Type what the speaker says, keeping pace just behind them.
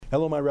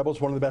Hello, my Rebels.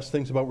 One of the best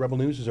things about Rebel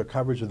News is our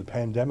coverage of the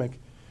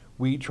pandemic.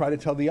 We try to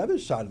tell the other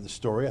side of the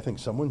story. I think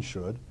someone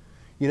should.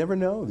 You never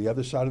know. The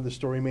other side of the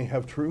story may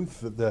have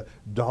truth that the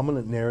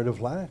dominant narrative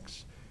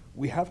lacks.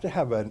 We have to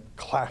have a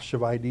clash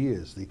of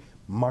ideas, the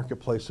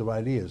marketplace of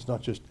ideas,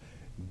 not just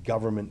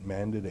government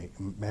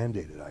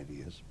mandated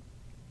ideas.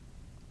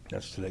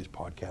 That's today's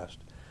podcast.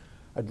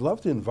 I'd love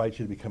to invite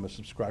you to become a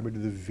subscriber to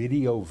the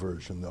video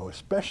version, though,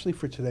 especially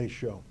for today's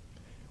show,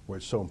 where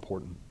it's so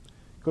important.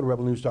 Go to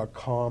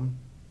rebelnews.com.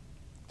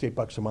 It's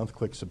 $8 a month.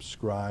 Click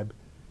subscribe.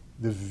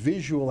 The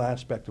visual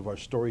aspect of our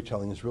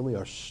storytelling is really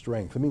our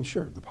strength. I mean,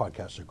 sure, the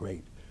podcasts are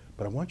great,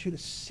 but I want you to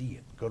see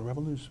it. Go to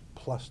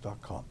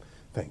rebelnewsplus.com.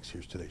 Thanks.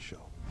 Here's today's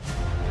show.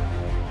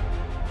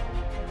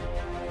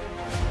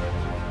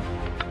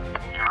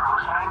 You're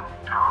listening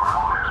to a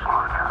Rebel News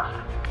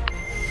podcast.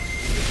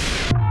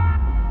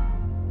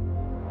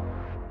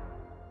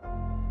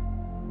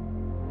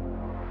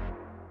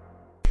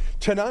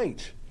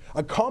 Tonight,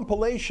 a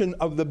compilation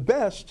of the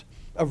best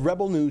of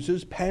Rebel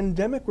News'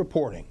 pandemic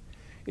reporting.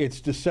 It's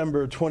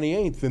December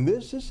 28th, and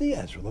this is the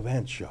Ezra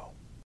Levant Show.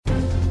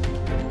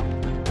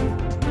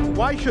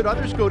 Why should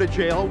others go to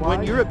jail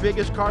when you're the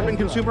biggest carbon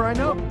consumer I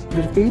know?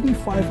 There's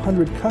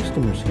 8,500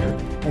 customers here,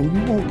 and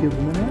you won't give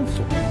them an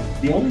answer.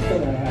 The only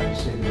thing I have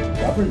to say to the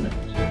government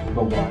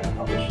about why I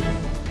publish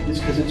it is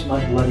because it's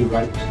my bloody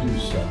right to do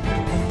so.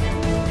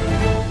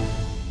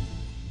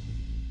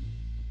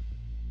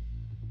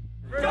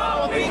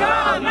 Don't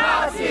become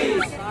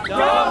Nazis!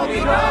 Don't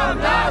become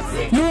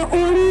Nazis! Your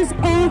orders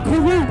are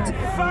correct!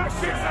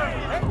 Fascism!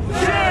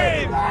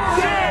 Shame!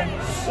 Shame!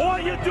 What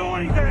are you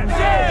doing then?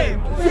 Shame!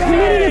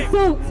 Committing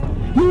assault!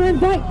 You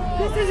invite...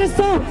 This is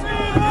assault! Move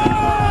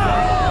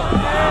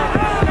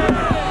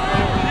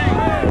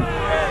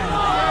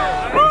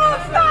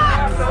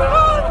back!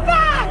 Move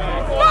back!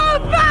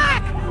 Move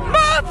back!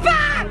 Move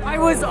back! I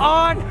was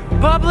on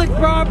public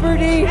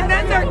property! And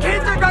then their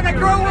kids are gonna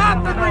grow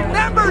up and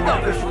remember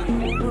them!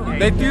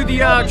 They threw the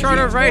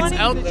Charter of Rights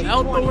out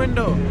the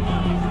window.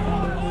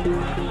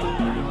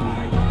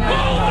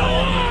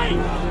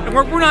 And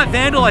we're not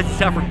vandalizing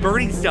stuff or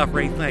burning stuff or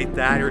anything like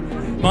that, or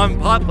mom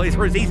and pop place,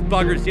 whereas these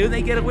buggers do, and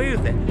they get away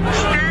with it. Stay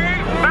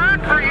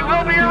back or you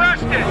will be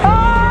arrested!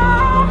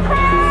 Oh,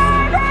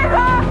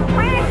 Canada!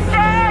 We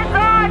stand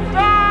on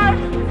God!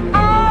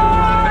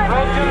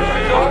 Protest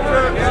is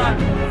over.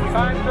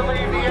 Time to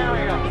leave the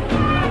area.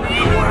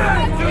 No more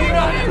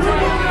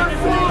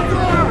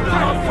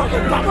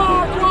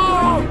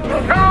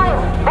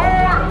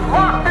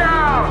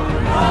lockdown!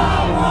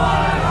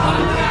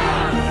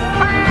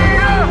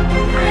 Freedom!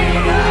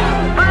 Freedom!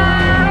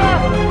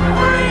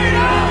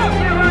 Freedom!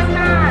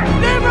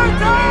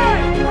 Liberty!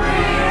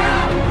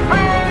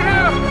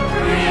 Freedom!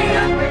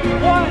 Freedom!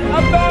 What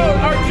about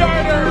our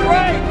charter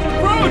right to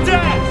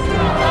protest?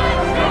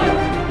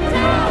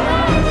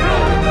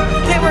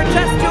 They were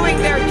just doing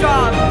their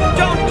job.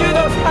 Don't do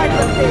those kinds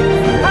of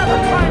things. Have a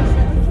conscience.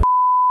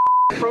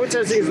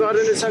 Protesting is not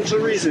an essential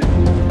reason.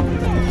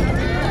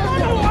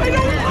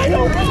 I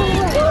don't.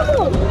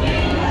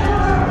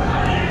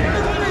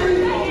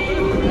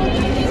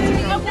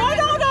 Why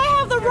don't I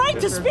have the right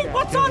to speak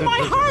what's on my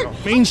heart?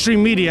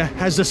 Mainstream media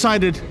has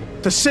decided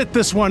to sit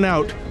this one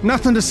out.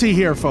 Nothing to see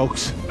here,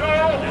 folks. No more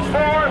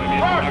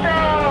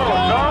lockdown! No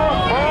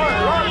more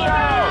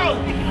lockdown!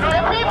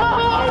 The people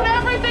who own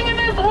everything in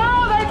this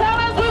world, they tell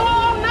us we will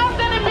own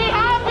nothing and be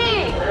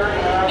happy.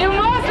 You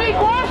must be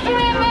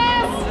questioning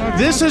this.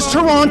 This is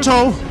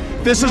Toronto.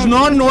 This is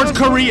not North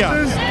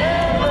Korea.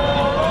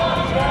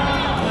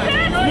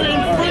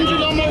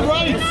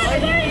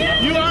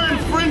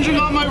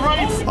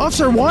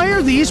 Officer, why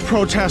are these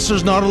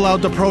protesters not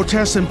allowed to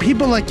protest and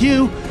people like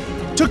you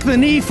took the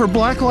knee for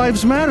Black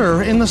Lives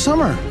Matter in the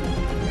summer?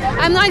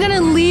 I'm not going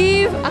to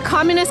leave a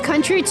communist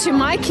country to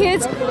my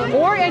kids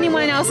or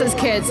anyone else's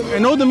kids. I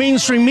know the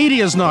mainstream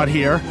media is not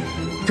here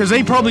because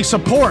they probably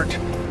support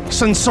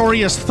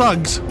censorious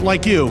thugs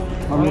like you.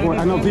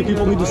 I know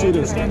people need to see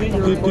this.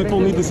 People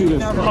need to see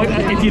this.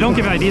 If you don't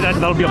give an ID,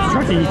 that'll be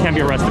obstructing. You can't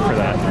be arrested for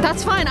that.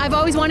 That's fine. I've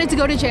always wanted to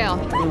go to jail.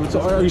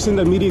 So are you saying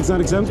that media is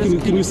not exempt?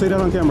 Can you say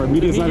that on camera?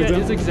 Media is not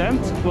exempt? Media is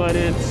exempt, but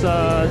it's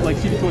like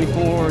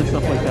CD24 and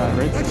stuff like that,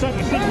 right?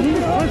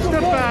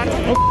 Step back.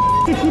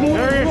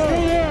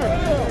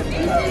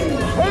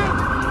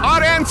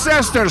 Our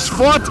ancestors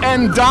fought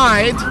and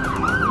died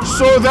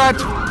so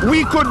that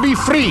we could be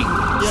free,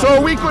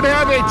 so we could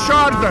have a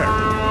charter.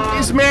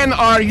 These men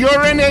are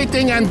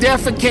urinating and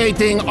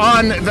defecating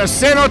on the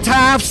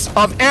cenotaphs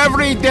of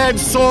every dead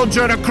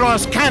soldier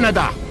across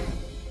Canada.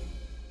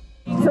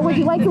 So would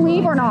you like to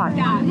leave or not?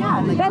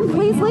 Yeah. Then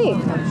please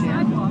leave.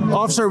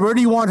 Officer, where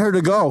do you want her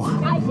to go?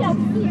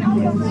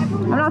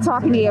 I'm not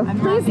talking to you.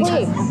 Please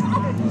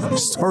leave.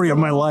 Story of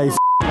my life.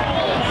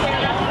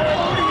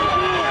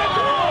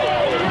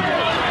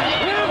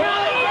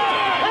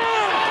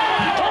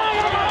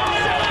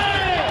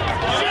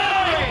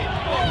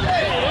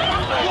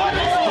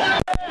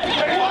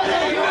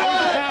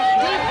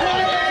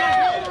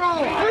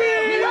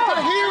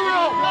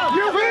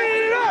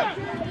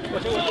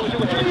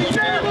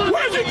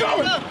 Where's he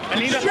going?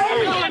 Anita.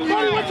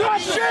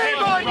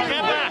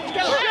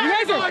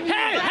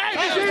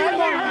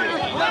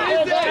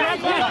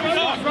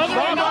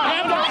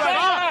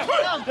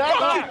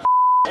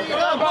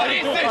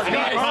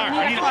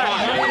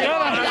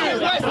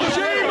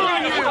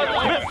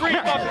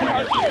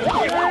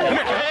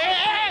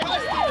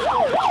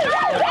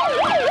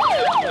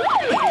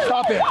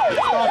 Stop it.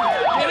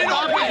 Get it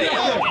off me.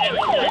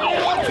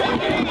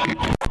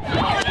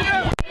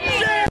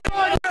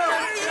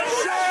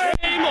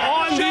 Shame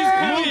on these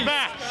police.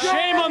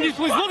 Shame on these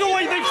police. Look at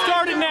what they've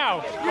started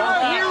now. You're a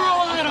hero,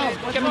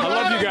 Adam. I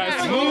love you guys.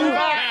 Move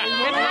back.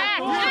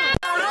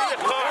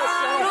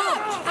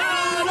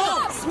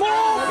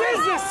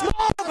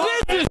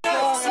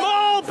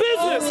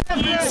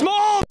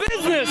 Small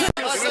business.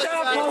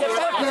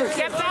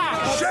 Get back.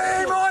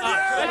 Shame on you.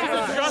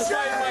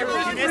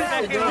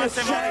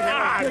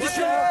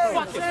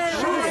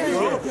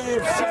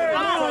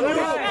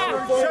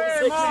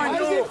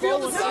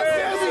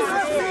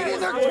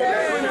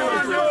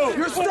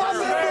 You're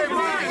stopping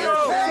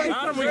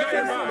Adam, we got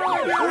your back.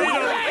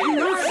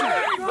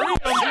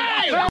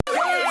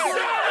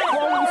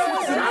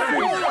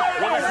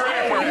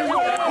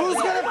 Who's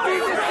gonna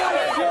feed this guy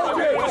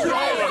children?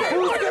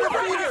 Who's gonna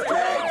feed his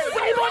kids?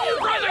 Shame on you,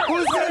 brother!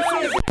 Who's gonna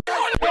feed his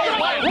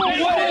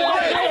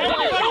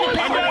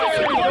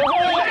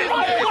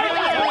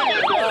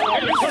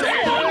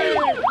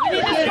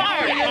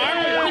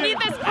We need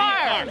this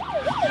car.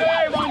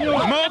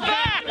 Move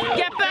back.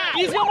 Get back.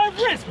 He's got my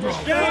wrist, bro.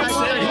 Get back.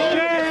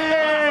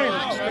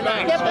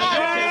 I'm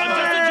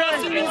just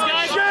adjusting these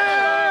guys.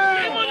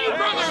 Shame on you,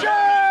 brother.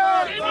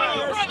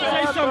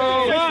 Say something.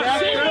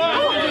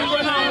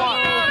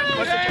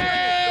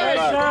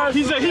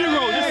 He's a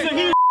hero. This is a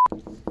hero.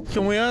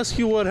 Can we ask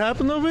you what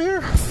happened over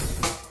here?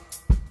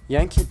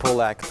 Yankee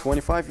Polak,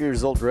 25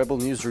 years old Rebel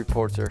News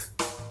reporter.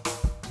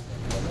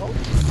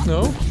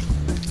 No?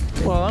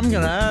 Well, I'm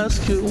gonna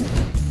ask you.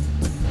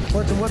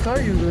 What are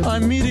you?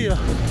 I'm media.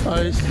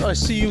 I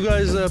see you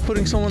guys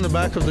putting someone in the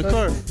back of the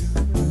car.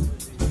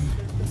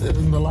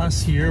 In the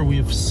last year, we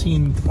have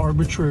seen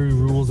arbitrary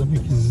rules that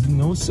make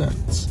no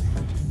sense.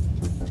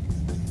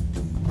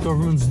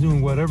 Government's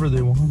doing whatever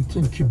they want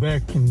in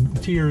Quebec and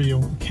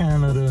Ontario,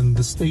 Canada, and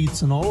the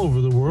States, and all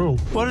over the world.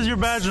 What is your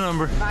badge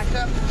number?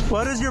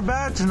 What is your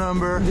badge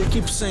number? They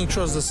keep saying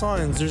trust the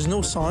signs. There's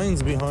no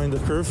signs behind the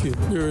curfew.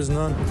 There is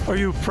none. Are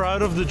you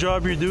proud of the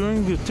job you're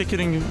doing, you're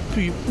ticketing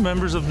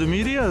members of the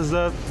media? Is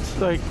that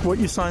like what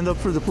you signed up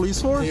for the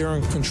police for? They're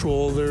in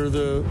control. They're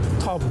the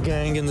top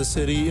gang in the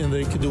city, and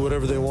they can do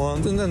whatever they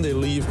want. And then they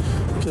leave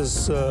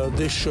because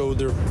they show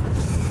their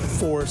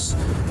force,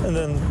 and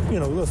then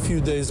a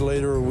few days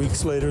later or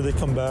weeks later they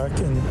come back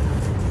and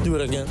do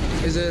it again.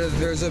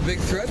 There's a big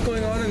threat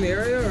going on in the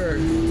area or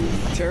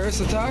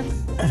terrorist attack?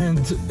 And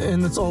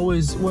it's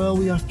always, well,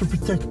 we have to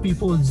protect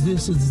people, it's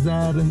this, it's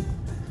that, and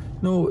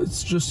no,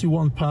 it's just you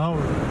want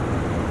power.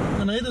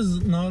 Tonight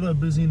is not a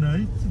busy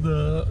night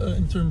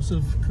in terms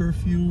of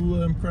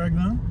curfew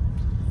crackdown,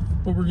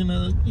 but we're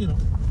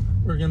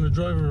gonna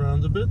drive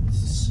around a bit,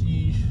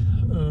 see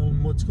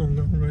what's going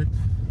on, right?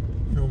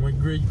 My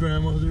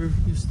great-grandmother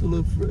used to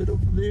live right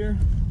over there,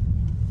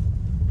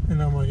 and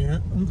now my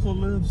uncle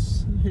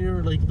lives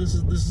here. Like this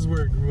is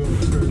where I grew up.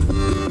 Right?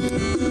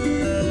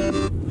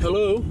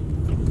 Hello?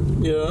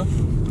 Yeah.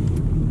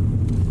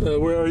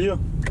 Where are you?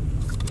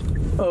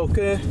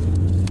 Okay,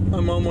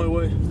 I'm on my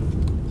way.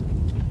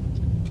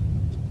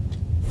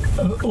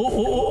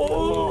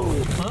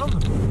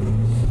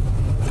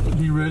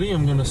 Be ready.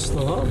 I'm gonna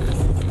stop.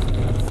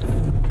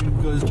 You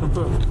guys jump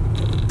up.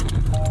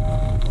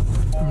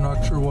 I'm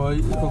not sure why.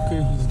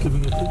 Okay, he's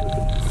giving it to me.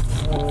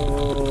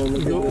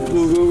 Go.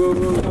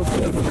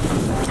 Okay.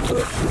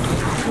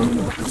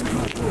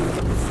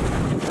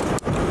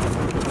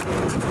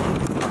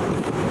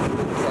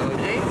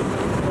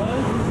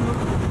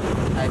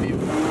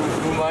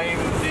 Avez-vous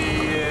même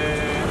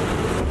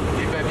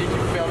des papiers qui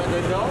vous permettent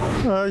d'être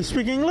dedans? You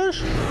speak English?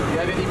 Do you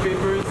have any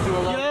papers to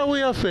allow? Yeah, we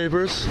have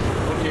papers.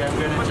 Okay, I'm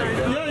gonna check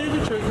them. Yeah, you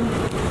can check them.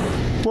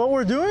 What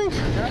we're doing?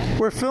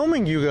 We're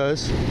filming you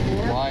guys.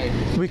 Why?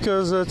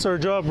 Because that's our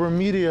job. We're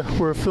media.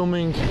 We're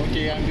filming.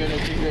 Okay, I'm gonna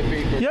take the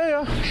papers.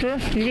 Yeah, sure.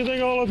 You can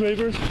take all the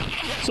papers.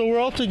 So we're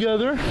all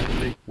together.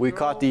 We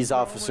caught these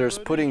officers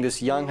putting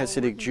this young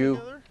Hasidic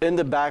Jew in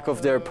the back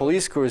of their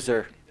police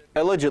cruiser,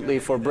 allegedly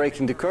for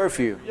breaking the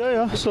curfew.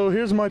 Yeah. So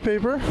here's my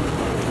paper.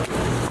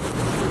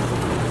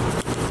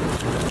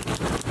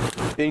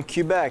 In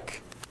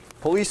Quebec,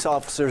 police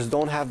officers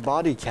don't have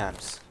body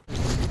cams.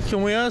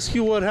 Can we ask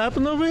you what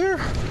happened over here?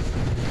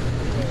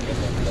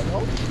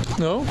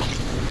 No?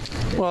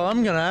 Well,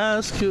 I'm gonna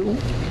ask you.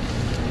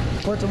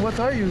 What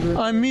are you?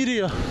 I'm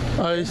media.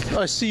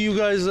 I see you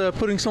guys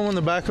putting someone in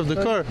the back of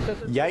the car.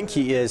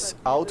 Yankee is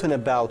out and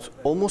about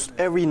almost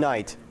every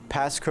night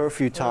past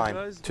curfew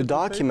time to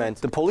document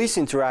the police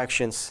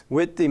interactions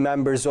with the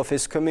members of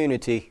his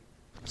community.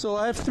 So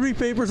I have 3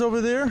 papers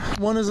over there.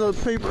 One is a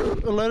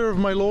letter of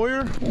my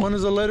lawyer, one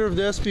is a letter of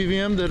the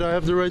SPVM that I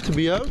have the right to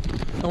be out,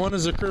 and one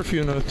is a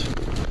curfew note.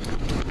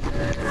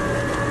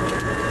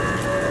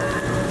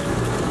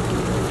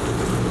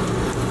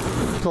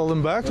 Call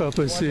them back up,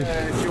 I see.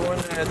 If you want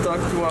to talk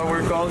to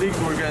our colleagues,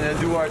 we're going to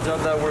do our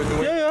job that we're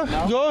doing. Yeah,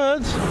 go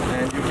ahead.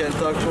 And you can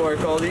talk to our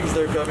colleagues,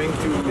 they're coming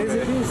to...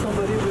 Basically,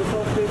 somebody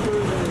without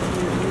papers and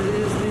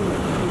his name,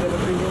 you gotta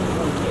bring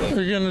him.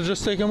 You're going to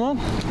just take him on?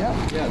 Yeah,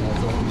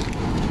 that's all.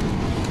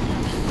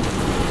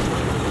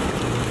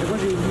 Moi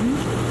j'ai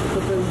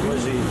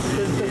lui,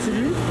 c'est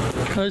lui.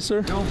 Hi,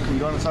 sir. No,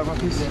 you want to talk about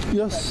this?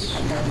 Yes.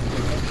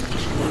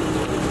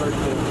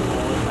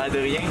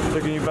 Adrien,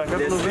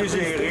 laisse-les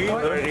gérer, on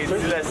réduit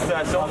la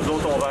situation, nous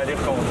autres on va aller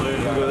reconduire.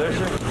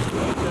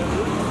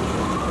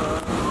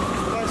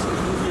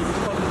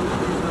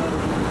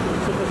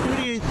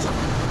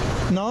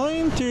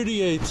 9,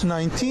 38,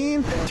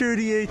 19,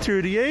 38,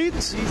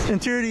 38,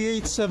 and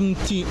 38,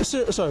 17.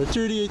 Sorry,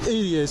 38,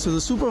 88. So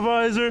the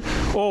supervisor.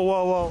 Oh,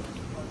 wow.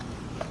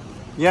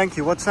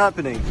 Yankee, what's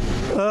happening?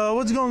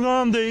 What's going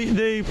on?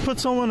 They put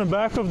someone in the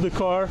back of the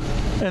car,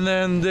 and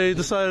then they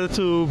decided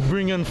to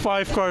bring in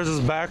 5 cars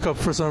as backup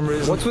for some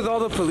reason. What's with all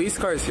the police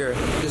cars here?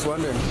 Just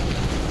wondering.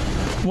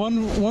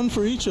 One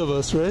for each of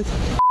us, right?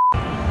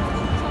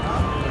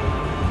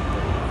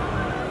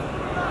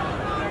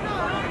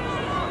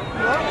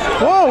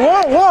 Whoa!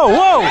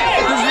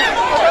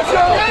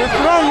 They're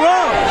throwing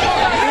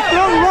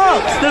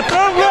rocks! They're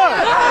throwing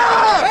rocks!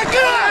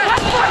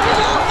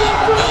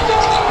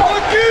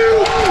 Fuck you!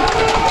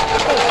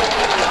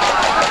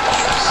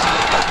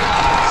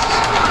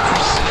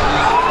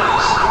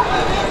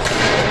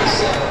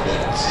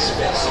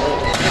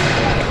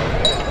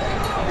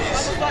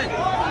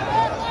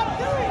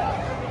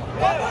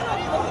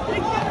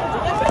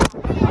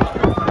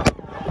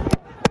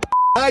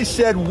 I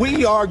said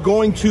we are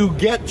going to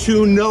get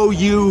to know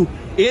you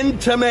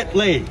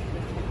intimately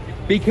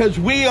because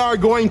we are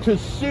going to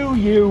sue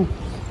you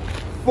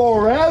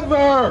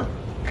forever.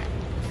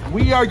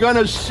 We are going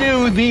to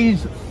sue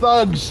these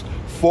thugs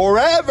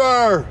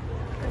forever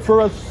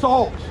for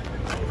assault,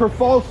 for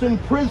false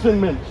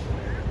imprisonment,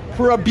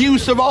 for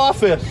abuse of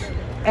office,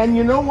 and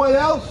you know what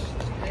else?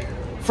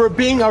 For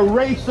being a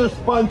racist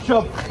bunch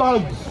of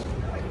thugs.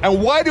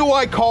 And why do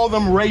I call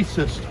them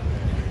racist?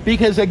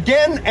 Because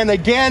again and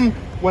again,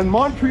 when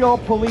Montreal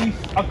police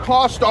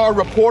accost our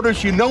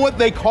reporters, you know what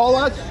they call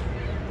us?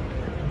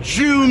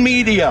 Jew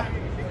media.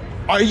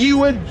 Are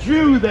you a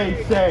Jew,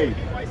 they say.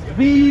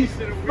 These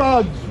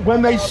thugs,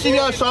 when they see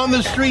us on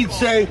the street,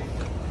 say,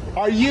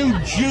 are you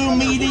Jew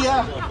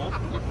media?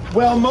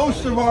 Well,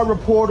 most of our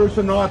reporters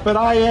are not, but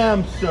I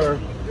am, sir.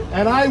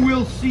 And I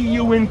will see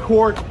you in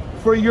court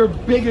for your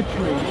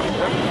bigotry.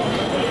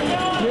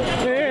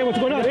 Hey, what's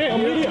going on? Hey,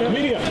 I'm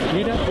media.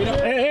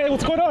 Hey,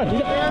 what's going on?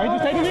 Are you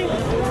detecting me?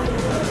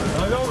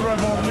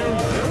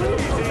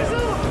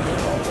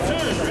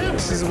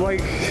 This is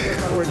like,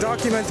 we're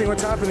documenting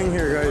what's happening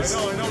here, guys.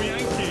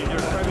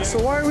 So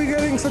why are we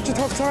getting such a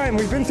tough time?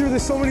 We've been through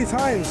this so many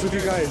times with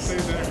you guys.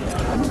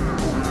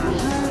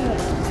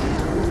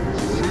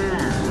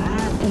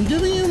 I'm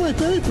giving you my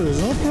papers,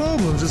 no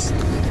problem. Just...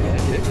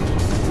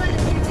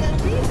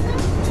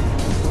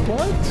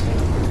 What?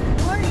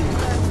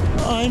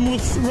 I'm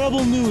with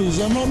Rebel News.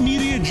 I'm not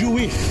Media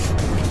Juif.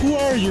 Who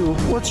are you?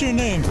 What's your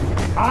name?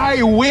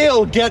 I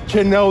will get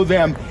to know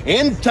them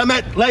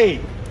intimately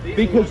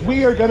because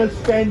we are going to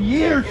spend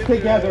years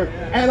together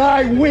and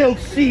I will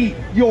see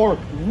your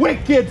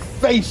wicked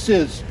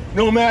faces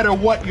no matter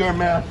what your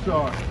masks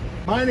are.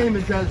 My name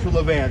is Ezra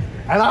Levant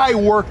and I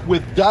work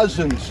with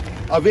dozens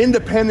of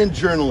independent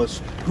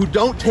journalists who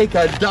don't take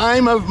a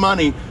dime of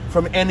money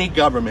from any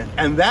government,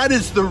 and that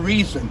is the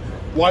reason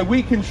why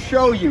we can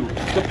show you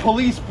the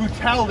police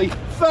brutality.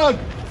 Thug,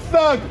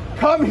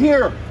 come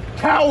here.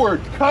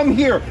 Coward, come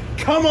here.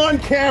 Come on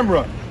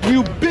camera.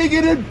 You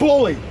bigoted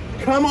bully.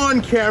 Come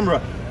on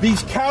camera.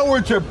 These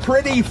cowards are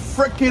pretty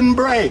frickin'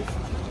 brave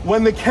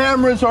when the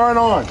cameras aren't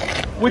on,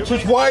 which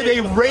is why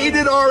they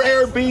raided our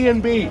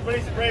Airbnb.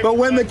 But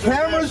when the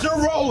cameras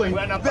are rolling,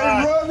 they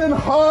run and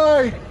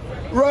hide.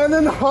 Run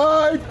and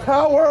hide,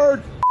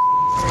 coward.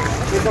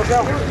 Oh,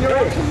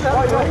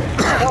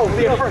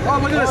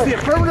 look at this, the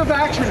affirmative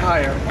action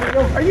hire.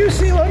 Are you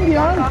Celine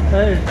Dion?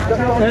 Hey, do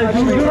not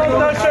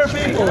touch our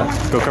people.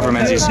 Go cover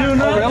Menzies. Do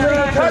not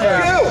touch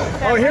you.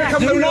 Oh, here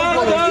comes the real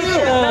police.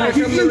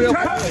 Did you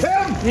touch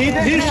him?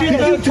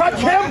 Did you touch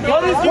him?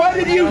 Why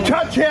did you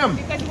touch him?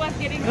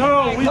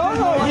 No,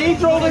 he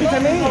drove into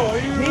me.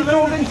 He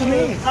drove into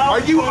me. Are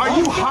you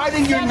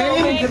hiding your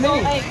name?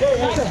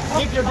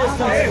 Keep your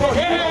distance.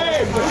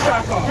 Hey!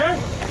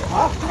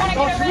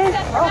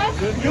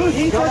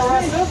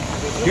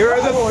 Here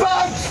are the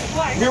thugs!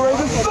 Here are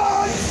the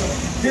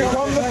thugs! Here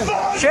come the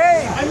thugs!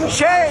 Shame!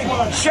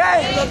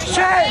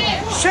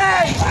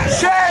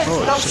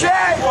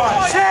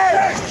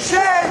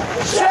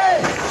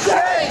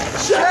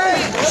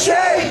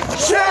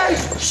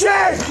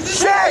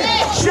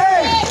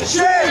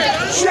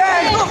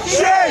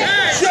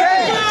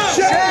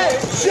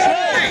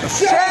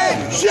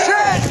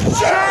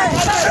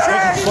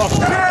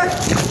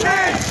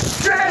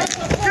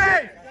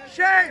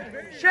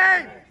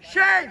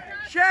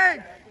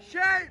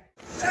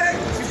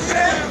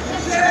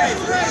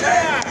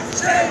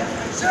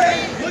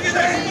 Look at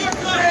that!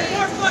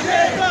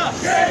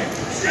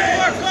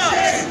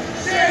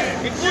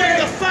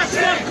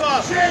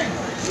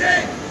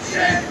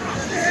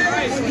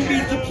 Will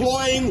be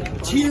deploying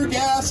tear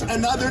gas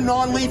and other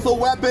non-lethal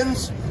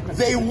weapons.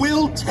 They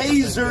will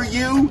taser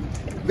you.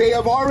 They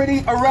have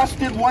already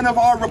arrested one of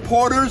our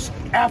reporters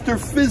after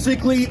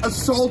physically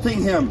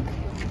assaulting him.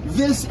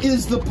 This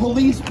is the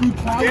police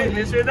brutality we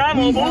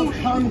have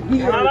come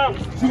here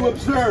to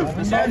observe.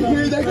 And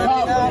here they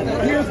come.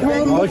 Here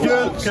come the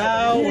thugs.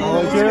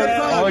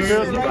 Where are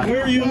you?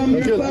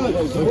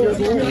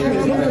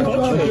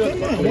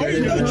 Why are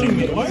you touching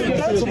me? Why are you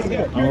touching me?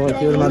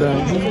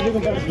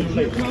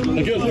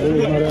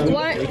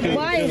 Why?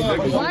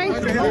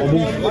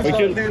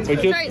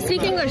 Sorry,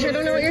 speak English. I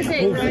don't know what you're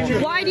saying.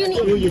 Why do you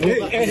need...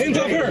 Hey, hands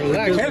off her.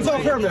 Hands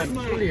off her, man.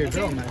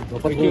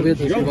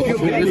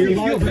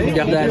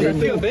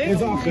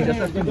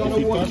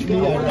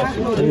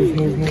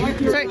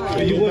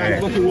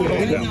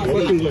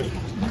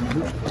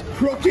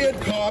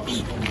 Crooked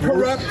cops,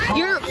 corrupt.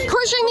 You're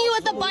pushing me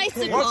with a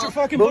bicycle. Watch your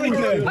fucking bike,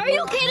 man. Are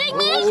you kidding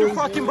me? Watch your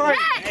fucking bike.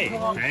 Hey.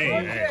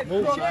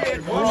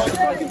 Watch your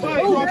fucking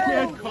bike.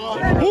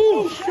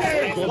 Move.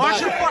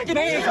 Watch your fucking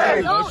hands.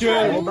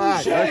 Go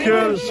back.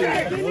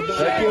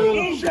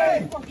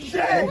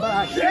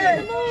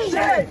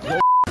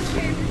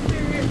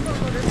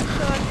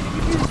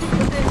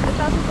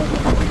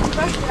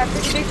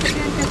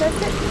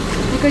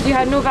 Because you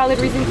had no valid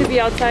reason to be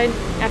outside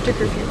after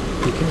curfew.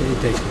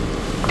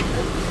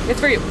 It's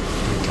for you.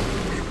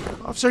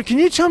 Officer, can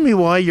you tell me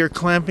why you're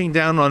clamping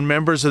down on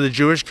members of the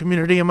Jewish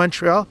community in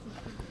Montreal?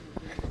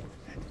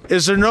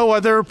 Is there no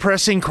other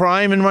pressing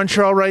crime in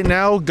Montreal right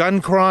now? Gun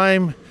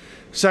crime,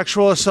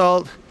 sexual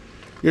assault?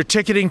 You're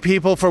ticketing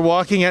people for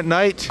walking at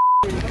night?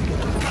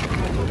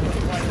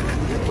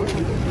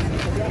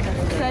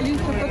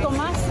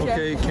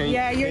 Okay,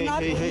 yeah, you're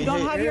not. Hey,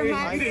 don't have your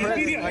mask.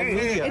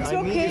 It's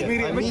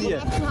okay. I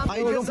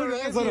don't put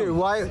your hands on her.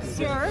 Why?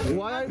 Sir,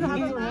 why are you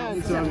putting your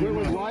hands on her?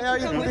 Why are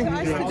you putting your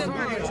hands on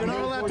her? You're not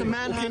allowed to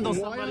manhandle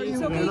somebody.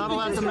 You're not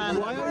allowed to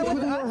manhandle. Why are you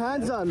putting your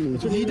hands on me?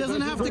 He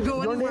doesn't have to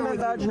go anywhere. Your name and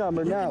badge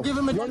number now. Give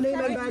him your name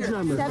and badge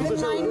number.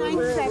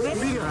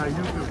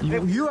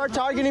 7997. You are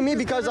targeting me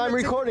because I'm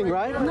recording,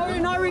 right? No, you're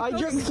not recording. I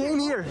just came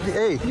here.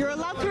 Hey. You're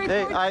allowed to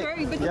record.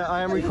 Yeah,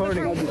 I am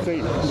recording.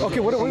 Okay,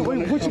 what you mean?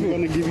 I'm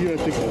going to give you a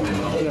ticket.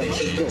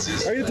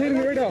 Yeah, are you taking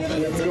me right now?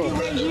 Let's go.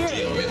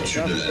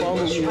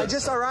 I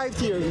just arrived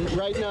here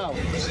right now,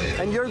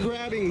 and you're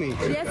grabbing me.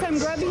 Yes, I'm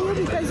grabbing you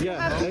because you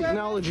have to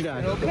acknowledge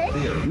that. Okay?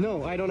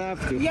 No, I don't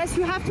have to. Yes,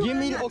 you have to. Give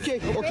me okay,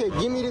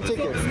 give me the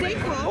ticket. Stay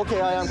calm.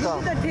 Okay, I am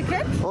calm. The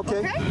ticket.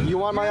 Okay. You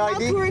want my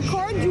ID? To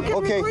record, you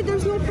can record.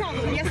 There's no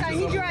problem. Yes, I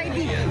need your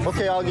ID.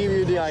 Okay, I'll give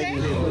you the ID.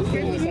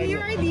 Okay, give me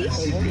your ID.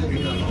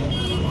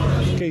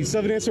 Okay,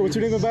 7 answer. What's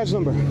your name and badge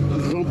number?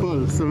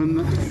 Jean-Paul,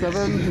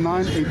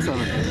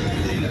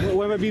 7987.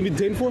 What am I being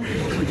detained for?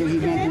 Because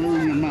you're not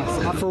wearing your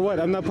mask. For what?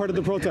 I'm not part of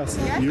the protest.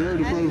 You're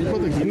the part of the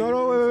protest.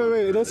 No,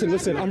 wait.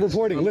 Listen. I'm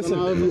reporting.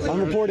 I'm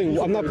reporting.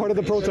 I'm not part of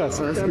the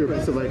protest. I ask you a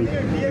piece of ID.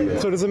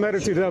 So it doesn't matter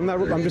to you.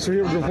 I'm just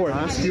here to report.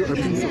 I ask you a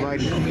piece of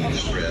ID. So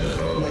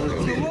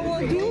what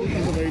we'll do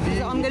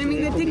is I'm going to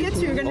make the tickets.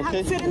 You're going to have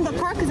to sit in the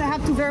car because I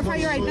have to verify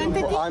your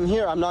identity. I'm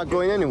here. I'm not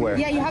going anywhere.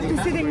 Yeah, you have to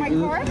sit in my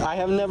car. I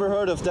have never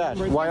heard of that.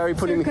 Why are you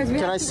putting me?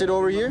 Can I sit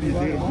over here?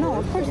 No,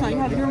 of course not. You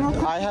have your own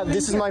car.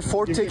 This is my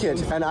 4th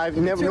ticket, and I've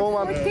never. No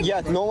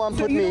one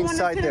put me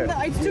inside there.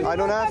 I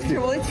don't have to.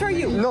 Well, it's for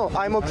you. No,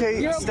 I'm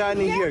okay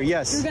standing here.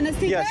 Yes. You're gonna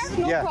sit there?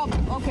 No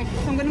problem. Okay.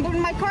 So I'm gonna go to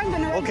my car. I'm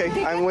gonna. Okay,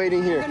 I'm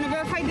waiting here. I'm gonna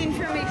verify the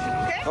information.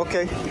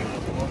 Okay.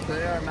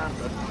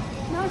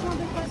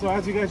 So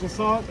as you guys just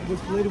saw,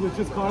 this lady was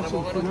just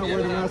cautioned for not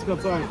wearing a mask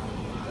outside.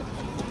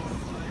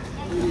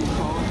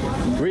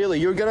 Really?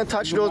 You're gonna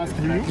touch those?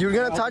 You're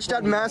gonna touch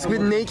that mask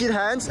with naked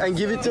hands and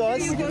give it to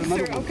us?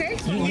 Okay.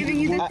 So I'm giving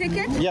you the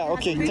ticket. Yeah.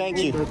 Okay. Thank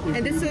you.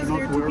 And this is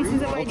your 2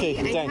 pieces of ID. Okay.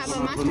 And Thanks. you have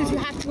a mask because you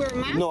have to wear a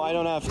mask. No, I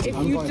don't have to. If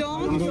you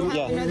don't, you'll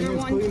have another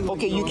one.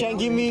 Okay. You can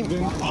give me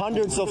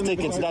hundreds of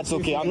tickets. That's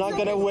okay. I'm not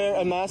gonna wear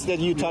a mask that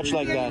you touch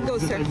like that. Go,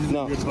 sir.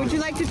 No. Would you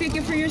like to take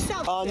it for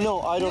yourself?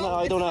 No, I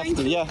don't have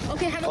to. Yeah.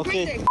 Okay. Have a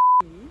great day.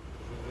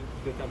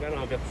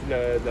 En vertu de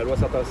la loi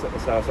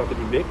santé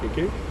publique,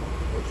 OK?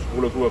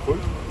 Pour le couvre-feu,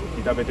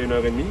 qui est à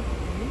 21h30.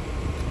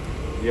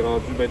 Il est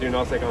rendu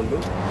 21h52.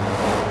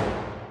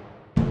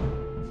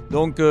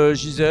 Donc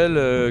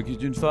Gisèle, qui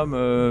est une femme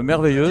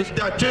merveilleuse.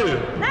 Dictature!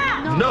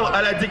 Non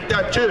à la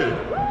dictature!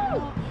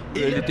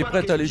 Elle était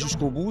prête à aller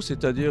jusqu'au bout,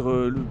 c'est-à-dire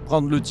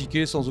prendre le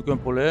ticket sans aucun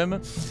problème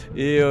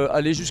et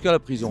aller jusqu'à la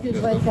prison.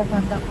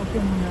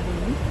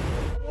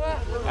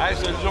 Hey,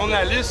 c'est le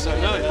journaliste, là.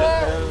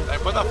 Il n'a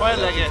pas d'affaire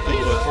de l'arrêter.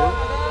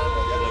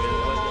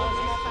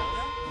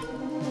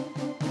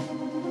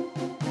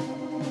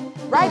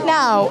 Right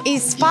now,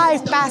 it's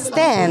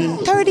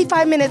 10:05,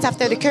 35 minutes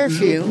after the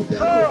curfew.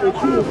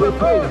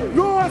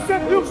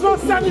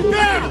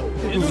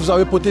 Vous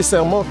avez prêté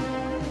serment,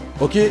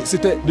 ok?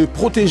 C'était de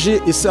protéger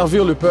et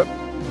servir le peuple.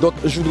 Donc,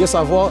 je voudrais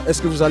savoir,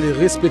 est-ce que vous allez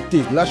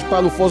respecter? Là, je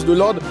parle aux forces de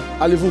l'ordre.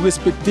 Allez-vous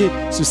respecter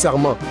ce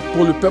serment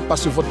pour le peuple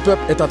parce que votre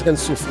peuple est en train de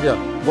souffrir.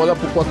 Voilà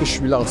pourquoi que je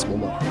suis là en ce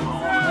moment.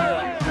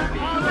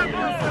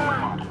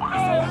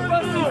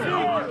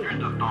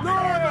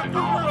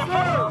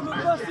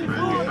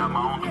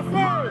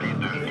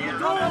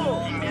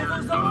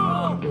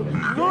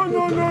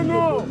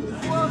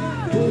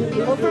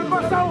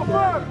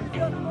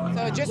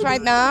 So just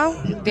right now,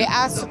 they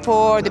ask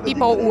for the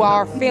people who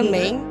are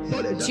filming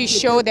to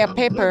show their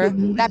paper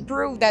that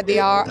prove that they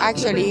are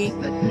actually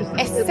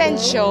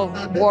essential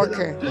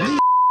worker.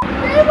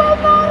 They will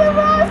not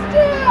arrest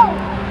you!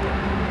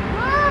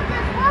 Look,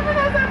 this woman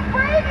is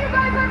afraid you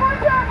guys are going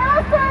to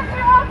arrest her if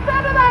she walks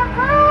out of that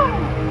room!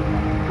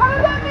 How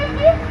does that make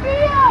you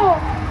feel?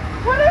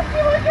 What if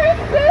she was your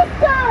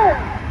sister?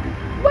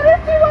 What if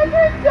she was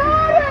your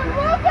daughter?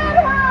 Look at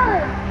her!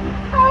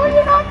 How are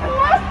you not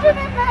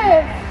questioning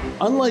this?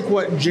 Unlike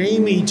what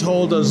Jamie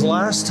told us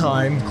last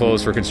time,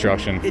 closed for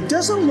construction. It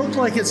doesn't look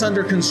like it's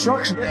under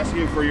construction.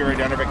 Asking you for your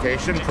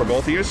identification for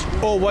both of you.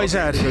 Oh, why is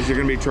that? Because you're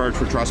going to be charged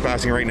for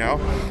trespassing right now.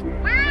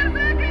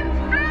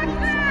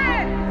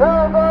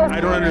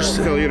 I don't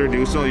understand. Failure to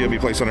do so, you'll be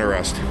placed under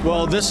arrest.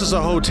 Well, this is a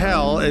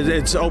hotel.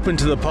 It's open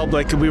to the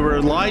public. We were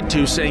lied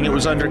to saying it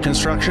was under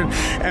construction.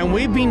 And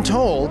we've been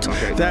told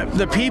that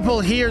the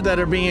people here that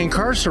are being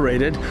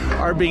incarcerated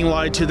are being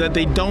lied to that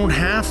they don't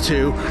have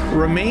to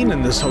remain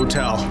in this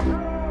hotel.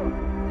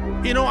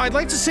 You know, I'd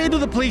like to say to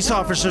the police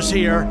officers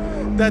here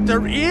that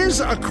there is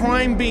a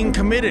crime being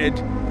committed,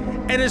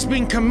 and it's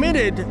being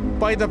committed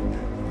by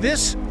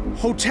this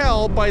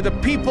hotel by the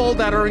people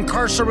that are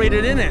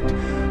incarcerated in it.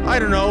 I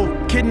don't know,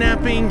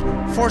 kidnapping,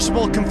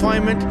 forcible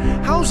confinement.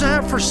 How's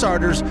that for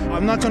starters?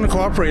 I'm not going to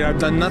cooperate. I've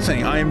done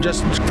nothing. I am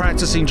just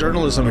practicing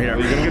journalism here.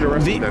 Well, you're going to get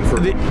arrested then for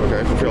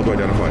failed to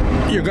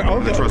identify. You're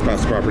going the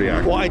Trespass Property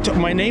Act. Well,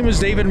 my name is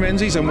David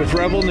Menzies. I'm with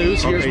Rebel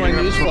News. Here's my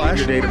news flash.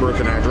 Your date of birth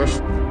and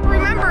address.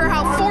 Remember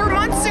how 4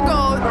 months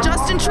ago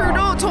Justin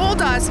Trudeau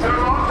told us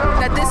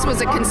that this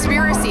was a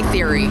conspiracy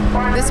theory.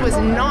 This was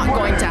not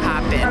going to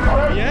happen.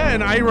 Yeah,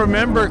 and I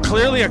remember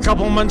clearly a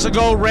couple months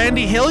ago,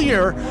 Randy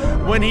Hillier,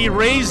 when he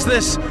raised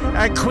this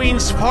at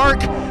Queen's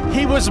Park,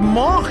 he was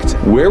mocked.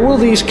 Where will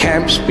these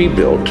camps be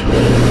built?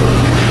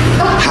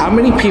 How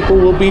many people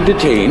will be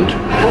detained?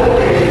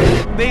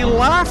 They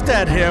laughed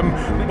at him,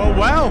 but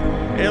wow,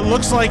 it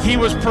looks like he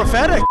was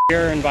prophetic.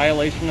 Here in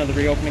violation of the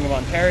Reopening of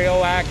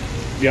Ontario Act,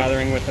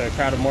 gathering with a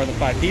crowd of more than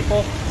 5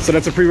 people. So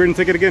that's a pre-written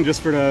ticket again, just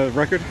for the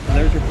record?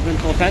 There's your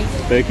provincial offense.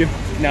 Thank you.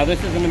 Now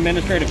this is an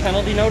administrative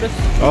penalty notice.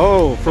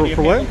 Oh, for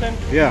what?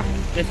 Yeah.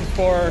 This is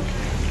for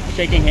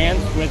shaking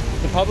hands with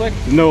the public.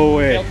 No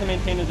way. Fail to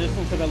maintain a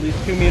distance of at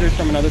least 2 meters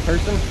from another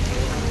person.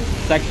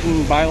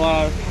 Section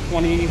bylaw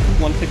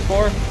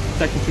 2164,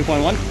 section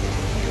 2.1.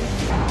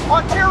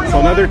 So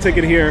another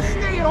ticket here.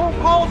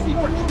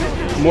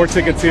 More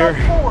tickets here.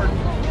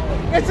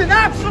 It's an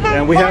absolute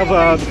And we have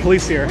the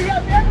police here.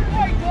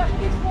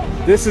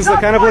 This is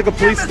kind of like a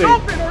police state.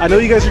 I know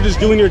you guys are just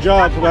doing your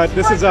job, but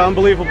this is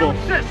unbelievable.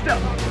 I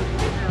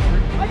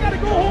gotta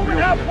go home and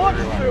have lunch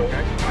too.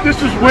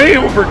 This is way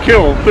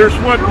overkill. There's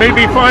what,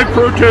 maybe 5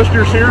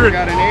 protesters here. I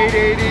got an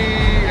 880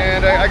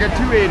 and I got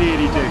 2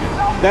 880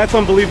 tickets. That's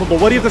unbelievable.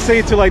 What do you have to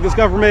say to like this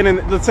government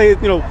and let's say,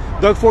 you know,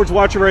 Doug Ford's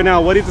watching right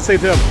now. What do you have to say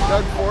to him?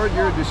 Doug Ford,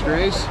 you're a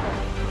disgrace.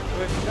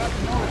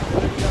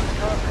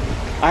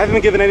 I haven't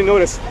been given any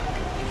notice.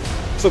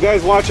 So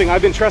guys watching,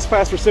 I've been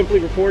trespassed for simply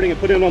reporting and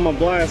putting it on my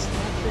blast.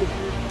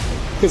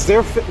 Because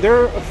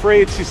they're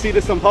afraid to see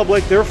this in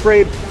public. They're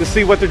afraid to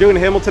see what they're doing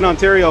in Hamilton,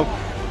 Ontario.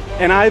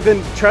 And I've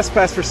been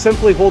trespassed for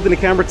simply holding the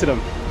camera to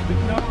them.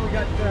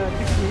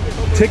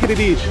 Ticketed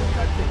each.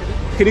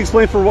 Can you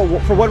explain for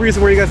what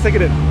reason were you guys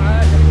ticketed?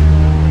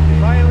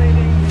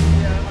 Violating the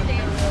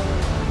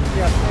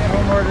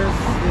stay-at-home orders.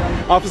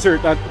 Officer,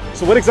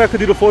 so what exactly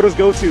do the photos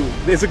go to?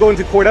 Is it going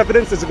to court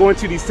evidence? Is it going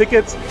to these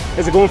tickets?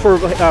 Is it going for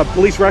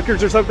police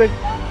records or something?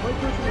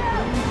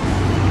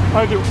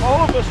 Either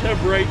all of us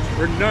have rights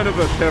or none of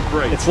us have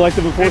rights. It's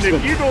selective enforcement.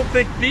 And if you don't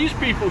think these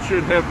people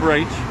should have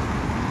rights,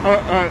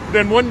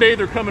 then one day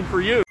they're coming for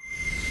you.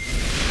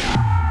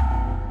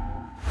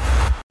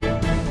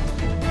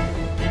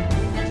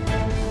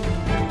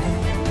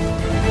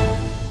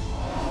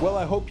 Well,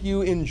 I hope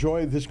you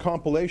enjoyed this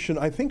compilation.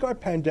 I think our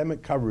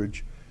pandemic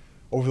coverage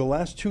over the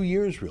last 2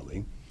 years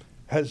really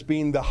has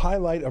been the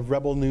highlight of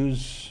Rebel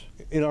News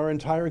in our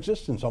entire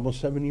existence,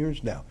 almost 7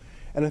 years now.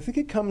 And I think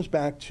it comes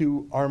back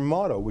to our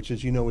motto, which,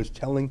 as you know, is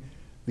telling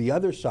the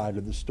other side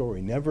of the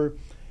story. Never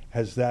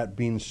has that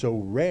been so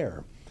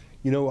rare.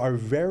 You know, our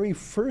very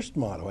first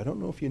motto, I don't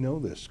know if you know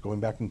this,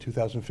 going back in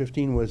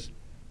 2015, was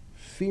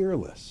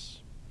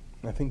fearless.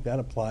 I think that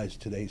applies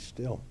today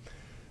still.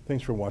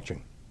 Thanks for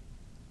watching.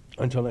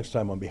 Until next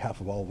time, on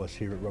behalf of all of us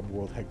here at Rebel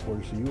World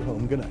Headquarters, to you at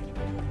home, good night.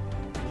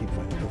 Keep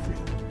fighting for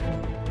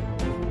freedom.